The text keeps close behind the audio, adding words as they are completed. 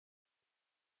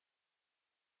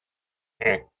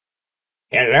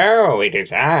Hello, it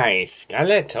is I,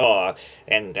 Skeletor,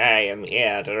 and I am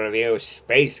here to review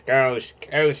Space Ghost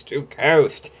Coast to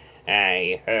Coast.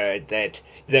 I heard that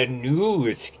the new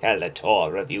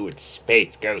Skeletor reviewed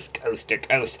Space Ghost Coast to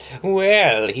Coast.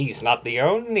 Well, he's not the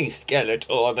only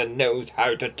Skeletor that knows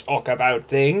how to talk about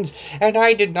things, and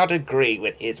I did not agree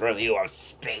with his review of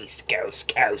Space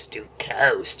Ghost Coast to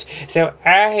Coast. So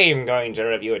I'm going to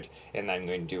review it, and I'm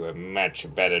going to do a much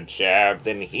better job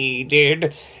than he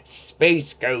did.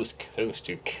 Space Ghost Coast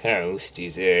to Coast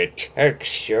is a talk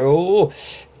show.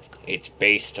 It's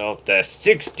based off the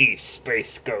 60s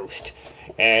Space Ghost.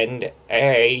 And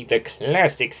the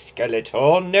classic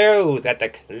Skeletor, know that the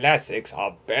classics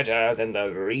are better than the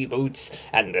reboots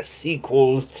and the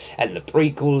sequels and the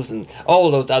prequels and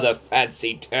all those other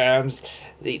fancy terms.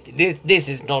 This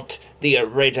is not the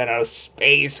original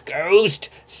Space Ghost.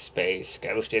 Space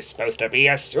Ghost is supposed to be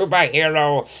a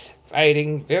superhero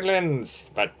fighting villains,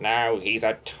 but now he's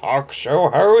a talk show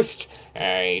host.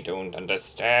 I don't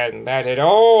understand that at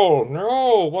all.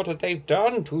 No, what have they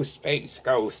done to Space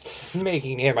Ghost?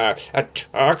 Making him a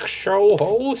talk show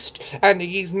host? And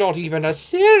he's not even a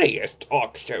serious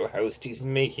talk show host. He's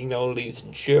making all these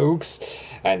jokes,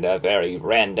 and very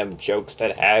random jokes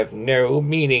that have no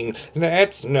meaning.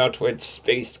 That's not what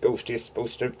Space Ghost is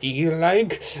supposed to be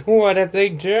like. What have they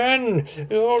done?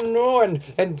 Oh no,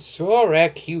 and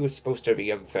Zorak, he was supposed to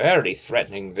be a very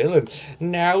threatening villain.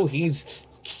 Now he's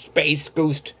Space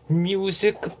Ghost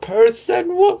music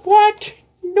person? What?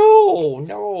 No,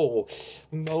 no.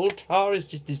 Moltar is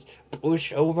just this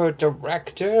pushover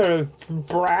director.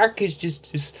 Brack is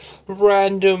just this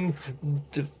random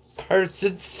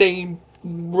person saying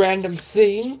random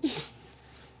things.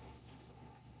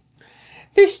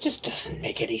 This just doesn't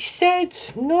make any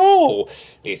sense. No,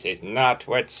 this is not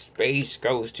what Space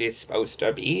Ghost is supposed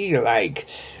to be like.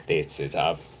 This is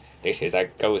a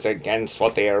goes against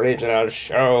what the original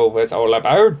show was all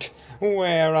about.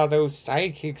 Where are those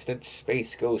sidekicks that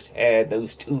Space Ghost had?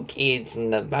 Those two kids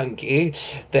and the monkey?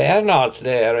 They're not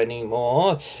there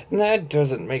anymore. That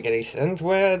doesn't make any sense.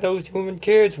 Where are those human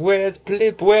kids? Where's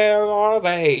Blip? Where are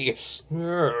they?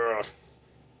 Ugh.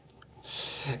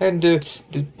 And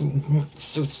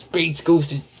so Space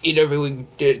Ghost is interviewing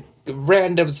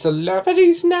random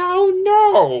celebrities now?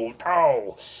 No,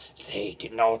 no. They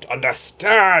did not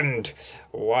understand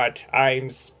what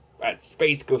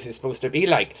Space Ghost is supposed to be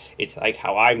like. It's like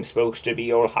how I'm supposed to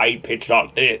be all high pitched,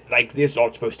 not like this.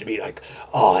 Not supposed to be like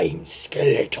I'm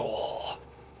Skeletor.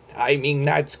 I mean,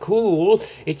 that's cool.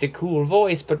 It's a cool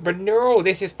voice, but no,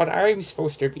 this is what I'm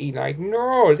supposed to be like.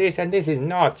 No, this is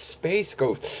not Space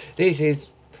Ghost. This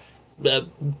is uh,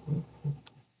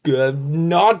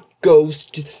 not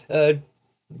Ghost.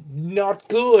 Not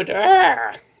good.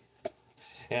 Ah!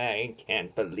 I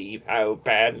can't believe how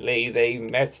badly they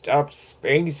messed up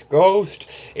Space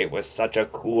Ghost. It was such a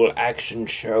cool action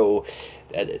show.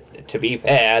 To be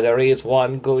fair, there is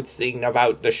one good thing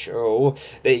about the show.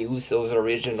 They use those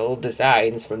original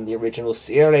designs from the original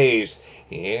series.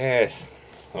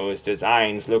 Yes, those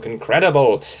designs look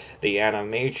incredible. The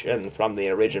animation from the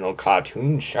original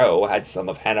cartoon show had some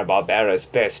of Hanna-Barbera's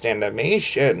best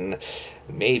animation.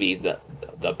 Maybe the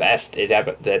best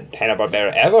that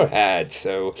Hanna-Barbera ever had.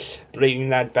 So bringing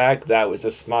that back, that was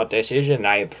a smart decision.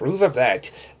 I approve of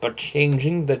that. But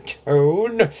changing the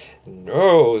tone?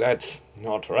 No, that's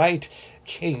not right.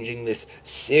 Changing this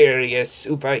serious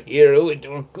superhero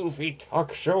into a goofy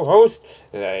talk show host?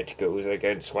 That goes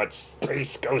against what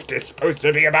Space Ghost is supposed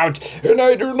to be about, and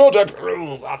I do not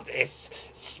approve of this.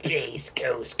 Space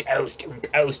Ghost, Coast to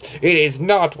Coast. It is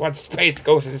not what Space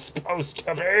Ghost is supposed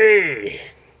to be.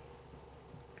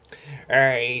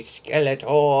 I,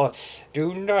 Skeletor,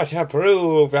 do not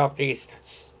approve of this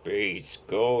Space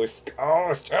Ghost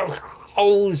host.